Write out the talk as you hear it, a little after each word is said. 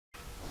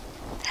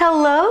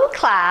Hello,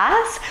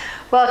 class.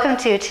 Welcome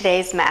to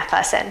today's math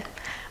lesson.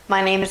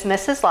 My name is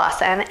Mrs.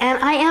 Lawson,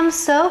 and I am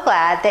so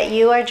glad that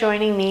you are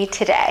joining me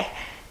today.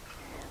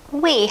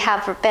 We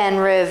have been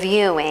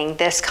reviewing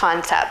this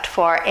concept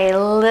for a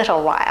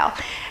little while.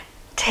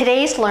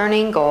 Today's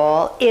learning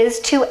goal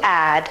is to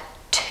add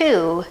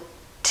two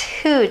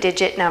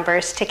two-digit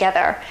numbers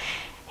together.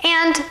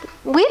 And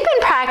we've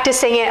been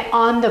practicing it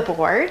on the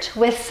board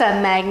with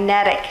some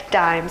magnetic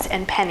dimes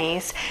and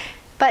pennies.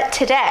 But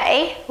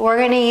today, we're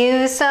going to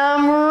use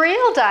some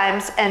real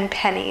dimes and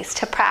pennies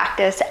to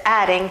practice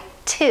adding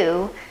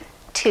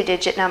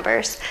two-digit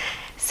numbers.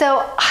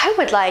 So I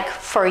would like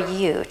for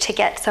you to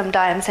get some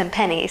dimes and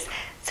pennies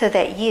so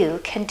that you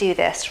can do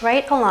this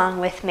right along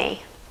with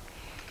me.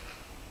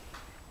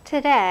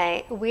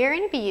 Today, we're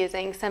going to be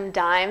using some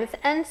dimes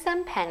and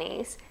some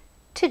pennies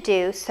to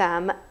do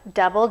some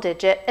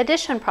double-digit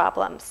addition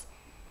problems.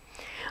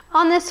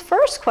 On this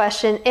first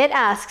question, it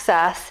asks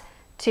us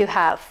to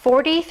have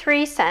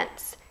 43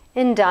 cents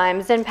in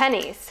dimes and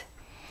pennies.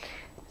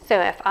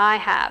 So if I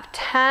have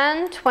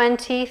 10,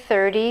 20,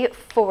 30,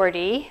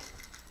 40,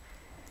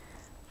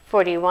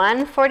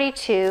 41,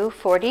 42,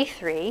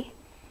 43,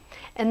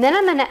 and then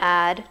I'm going to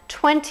add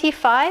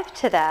 25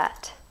 to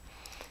that.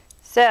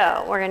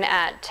 So we're going to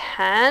add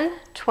 10,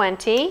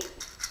 20,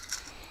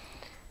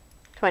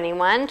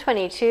 21,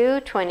 22,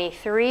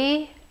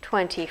 23,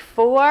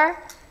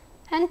 24,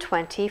 and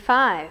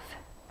 25.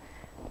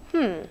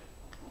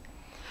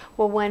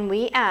 Well, when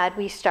we add,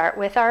 we start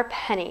with our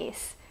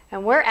pennies,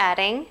 and we're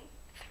adding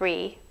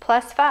 3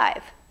 plus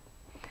 5.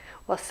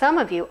 Well, some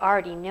of you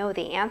already know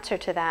the answer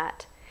to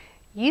that.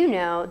 You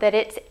know that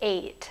it's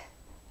 8.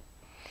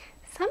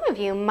 Some of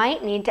you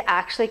might need to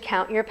actually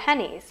count your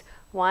pennies.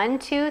 1,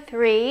 2,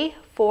 3,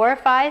 4,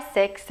 5,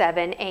 6,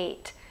 7,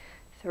 8.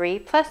 3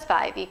 plus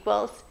 5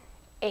 equals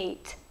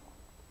 8.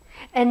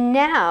 And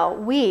now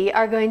we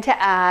are going to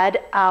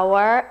add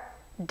our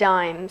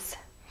dimes.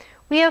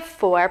 We have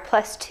 4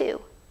 plus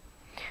 2.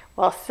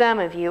 Well, some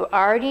of you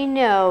already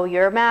know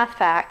your math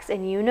facts,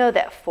 and you know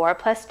that 4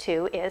 plus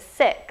 2 is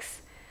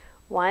 6.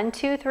 1,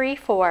 2, 3,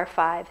 4,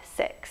 5,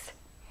 6.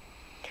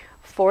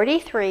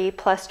 43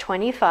 plus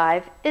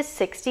 25 is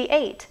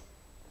 68.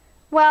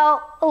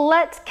 Well,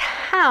 let's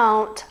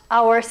count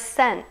our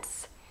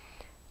cents.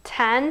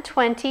 10,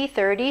 20,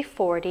 30,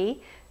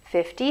 40,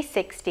 50,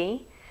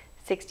 60,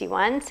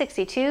 61,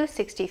 62,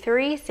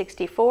 63,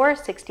 64,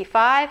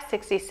 65,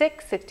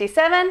 66,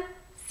 67,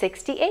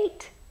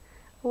 68.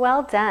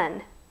 Well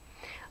done.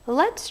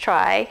 Let's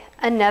try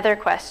another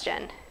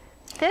question.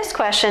 This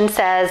question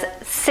says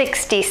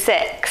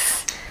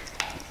 66.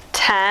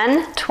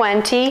 10,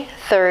 20,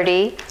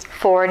 30,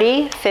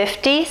 40,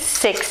 50,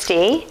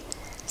 60,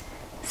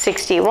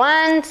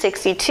 61,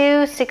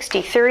 62,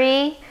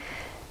 63,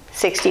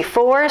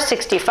 64,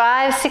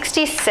 65,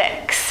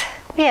 66.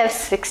 We have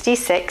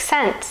 66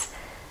 cents.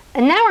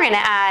 And now we're going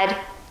to add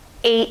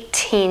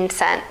 18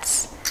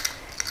 cents.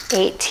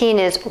 18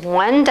 is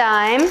 1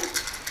 dime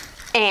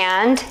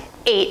and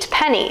 8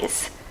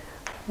 pennies.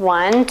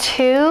 1,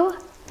 2,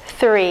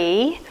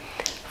 3,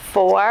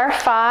 4,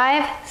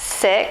 5,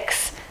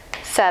 6,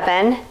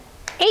 7,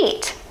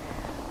 8.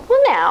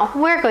 Well, now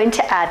we're going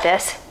to add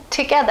this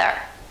together.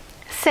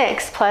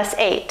 6 plus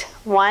 8.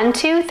 1,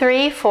 2,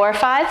 3, 4,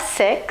 5,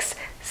 6,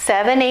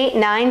 7, 8,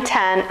 9,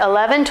 10,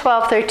 11,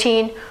 12,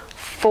 13,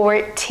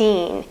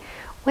 14.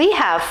 We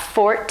have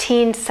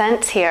 14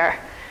 cents here.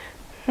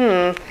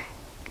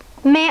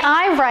 May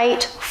I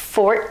write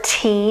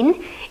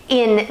 14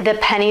 in the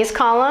pennies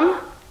column?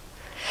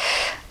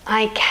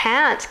 I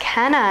can't,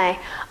 can I?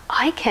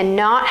 I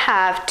cannot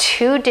have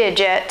 2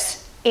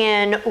 digits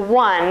in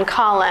one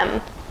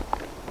column.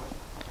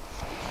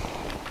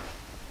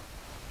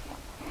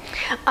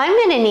 I'm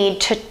going to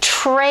need to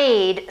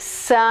trade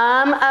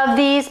some of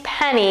these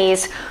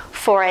pennies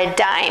for a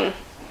dime.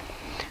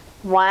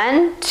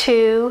 1,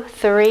 2,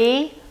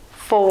 3,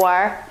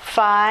 4,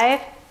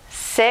 5,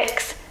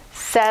 6,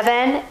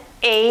 7,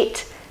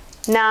 8,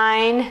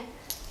 9,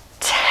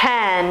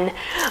 10.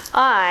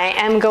 I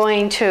am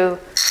going to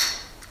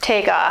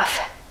take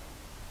off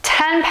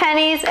 10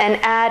 pennies and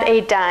add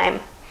a dime.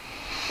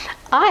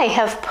 I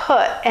have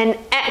put an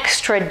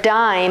extra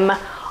dime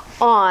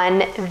on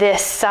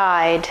this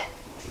side.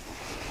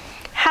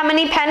 How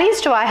many pennies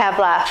do I have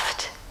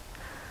left?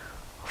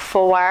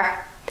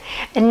 4.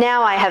 And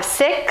now I have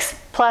 6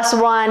 plus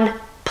 1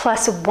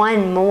 plus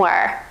 1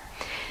 more.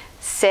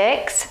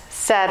 6,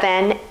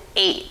 7,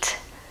 8.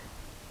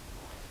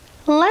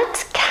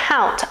 Let's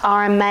count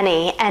our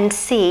money and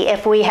see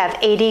if we have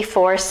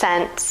 84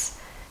 cents.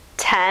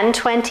 10,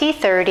 20,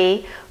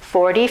 30,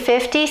 40,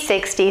 50,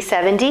 60,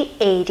 70,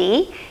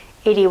 80,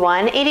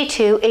 81,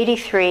 82,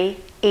 83,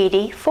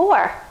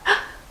 84.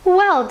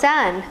 Well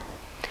done.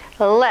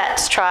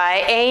 Let's try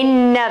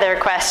another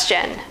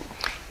question.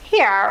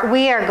 Here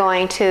we are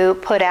going to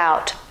put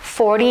out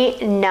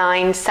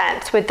 49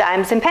 cents with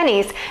dimes and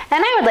pennies,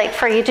 and I would like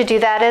for you to do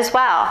that as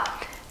well.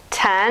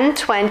 10,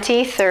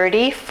 20,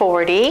 30,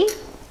 40,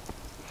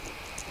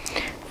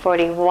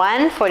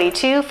 41,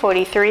 42,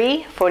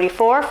 43,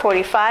 44,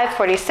 45,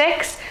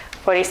 46,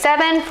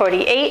 47,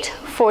 48,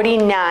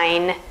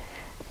 49.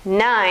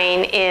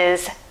 9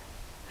 is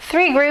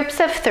 3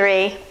 groups of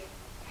 3.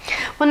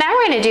 Well, now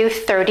we're going to do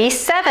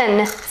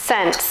 37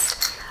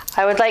 cents.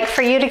 I would like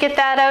for you to get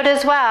that out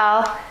as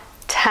well.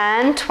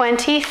 10,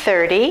 20,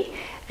 30.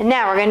 And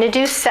now we're going to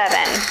do 7.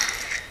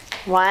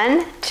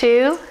 1,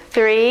 2,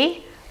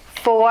 3,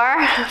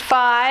 4,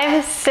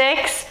 5,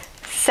 6,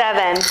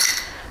 7.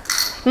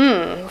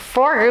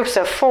 4 groups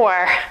of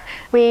 4.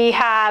 We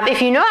have,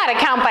 if you know how to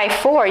count by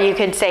 4, you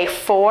could say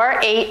 4,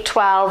 8,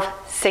 12,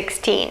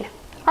 16.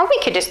 Or we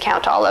could just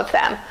count all of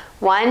them.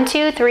 1,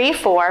 2, 3,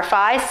 4,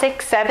 5,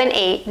 6, 7,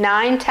 8,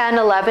 9, 10,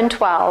 11,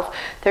 12,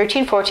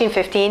 13, 14,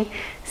 15,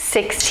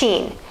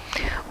 16.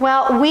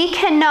 Well, we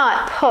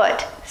cannot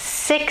put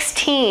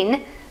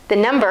 16, the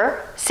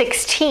number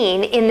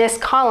 16, in this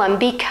column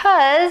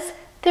because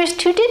there's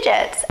 2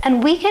 digits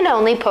and we can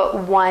only put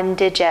 1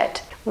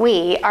 digit.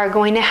 We are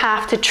going to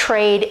have to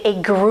trade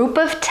a group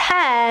of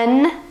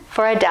 10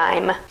 for a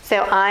dime.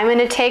 So I'm going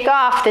to take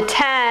off the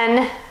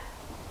 10,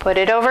 put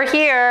it over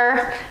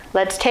here.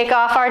 Let's take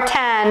off our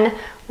 10.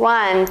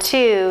 1,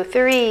 2,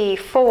 3,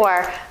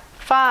 4,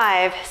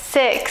 5,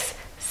 6,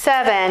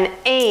 7,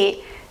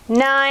 8,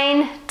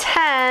 9,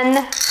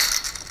 10.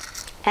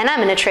 And I'm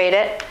going to trade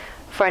it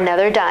for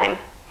another dime.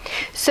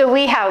 So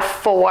we have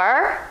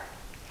 4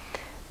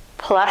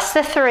 plus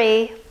the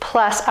 3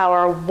 plus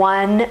our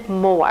 1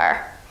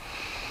 more.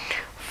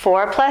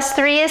 4 plus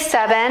 3 is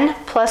 7,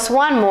 plus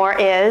 1 more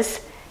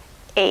is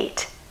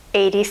 8,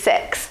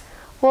 86.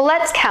 Well,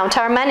 let's count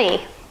our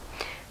money.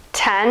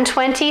 10,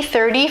 20,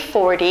 30,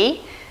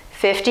 40,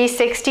 50,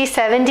 60,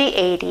 70,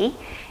 80,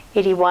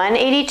 81,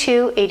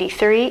 82,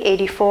 83,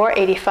 84,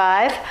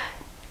 85,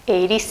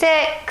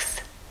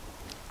 86.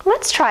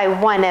 Let's try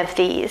one of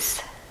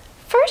these.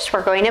 First,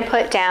 we're going to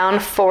put down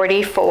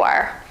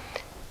 44.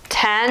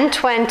 10,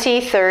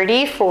 20,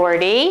 30,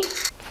 40,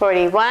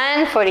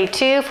 41,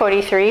 42,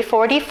 43,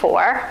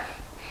 44.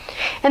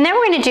 And then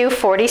we're going to do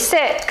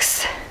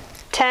 46.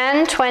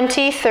 10,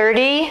 20,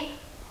 30,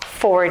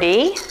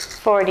 40,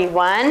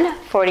 41,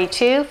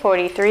 42,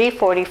 43,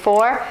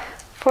 44,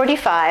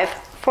 45,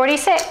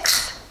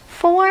 46.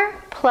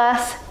 4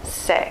 plus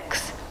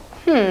 6.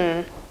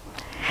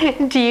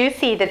 Do you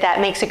see that that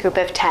makes a group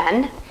of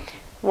 10?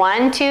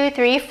 1, 2,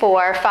 3,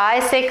 4,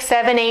 5, 6,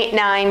 7, 8,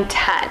 9,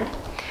 10.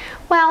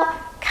 Well,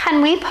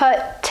 can we put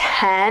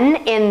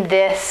 10 in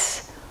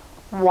this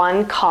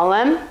one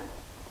column?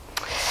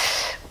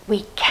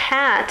 We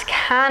can't,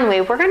 can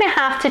we? We're going to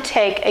have to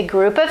take a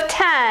group of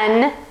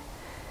 10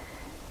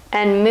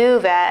 and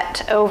move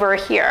it over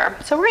here.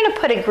 So we're going to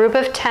put a group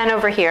of 10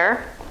 over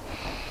here.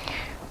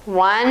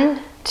 1,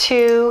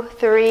 2,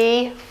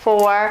 3,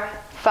 4,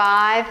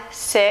 5,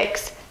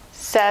 6,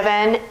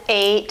 7,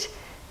 8,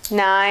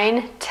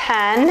 9,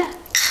 10.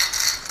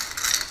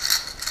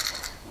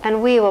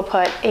 And we will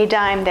put a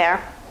dime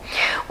there.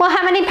 Well,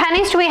 how many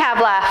pennies do we have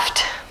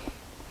left?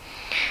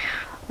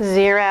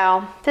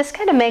 0. This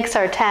kind of makes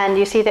our 10.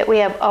 You see that we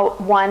have a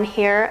 1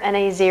 here and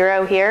a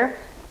 0 here.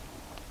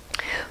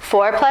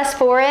 4 plus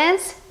 4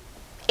 is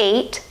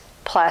 8,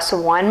 plus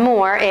 1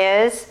 more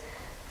is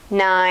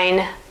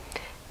 9.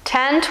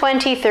 10,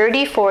 20,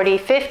 30, 40,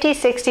 50,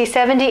 60,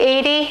 70,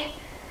 80,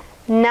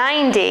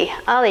 90.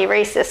 I'll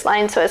erase this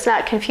line so it's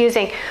not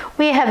confusing.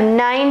 We have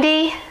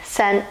 90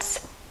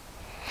 cents.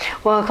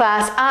 Well,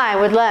 class, I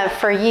would love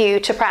for you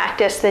to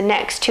practice the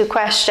next 2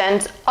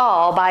 questions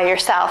all by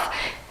yourself.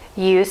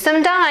 Use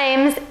some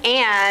dimes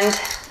and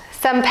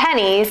some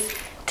pennies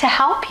to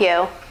help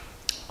you.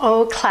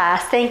 Oh,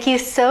 class, thank you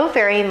so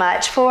very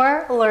much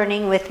for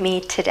learning with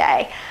me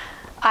today.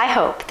 I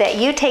hope that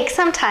you take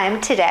some time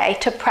today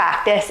to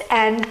practice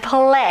and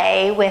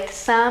play with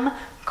some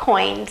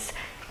coins.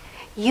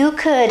 You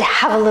could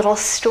have a little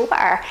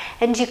store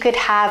and you could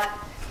have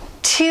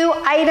 2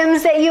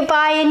 items that you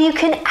buy and you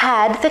can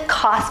add the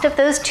cost of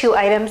those 2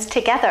 items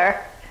together.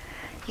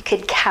 You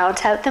could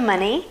count out the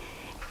money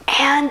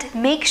and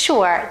make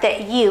sure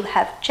that you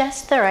have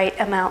just the right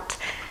amount.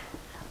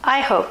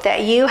 I hope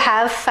that you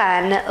have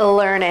fun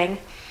learning.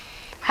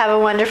 Have a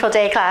wonderful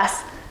day,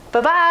 class.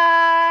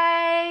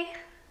 Bye-bye.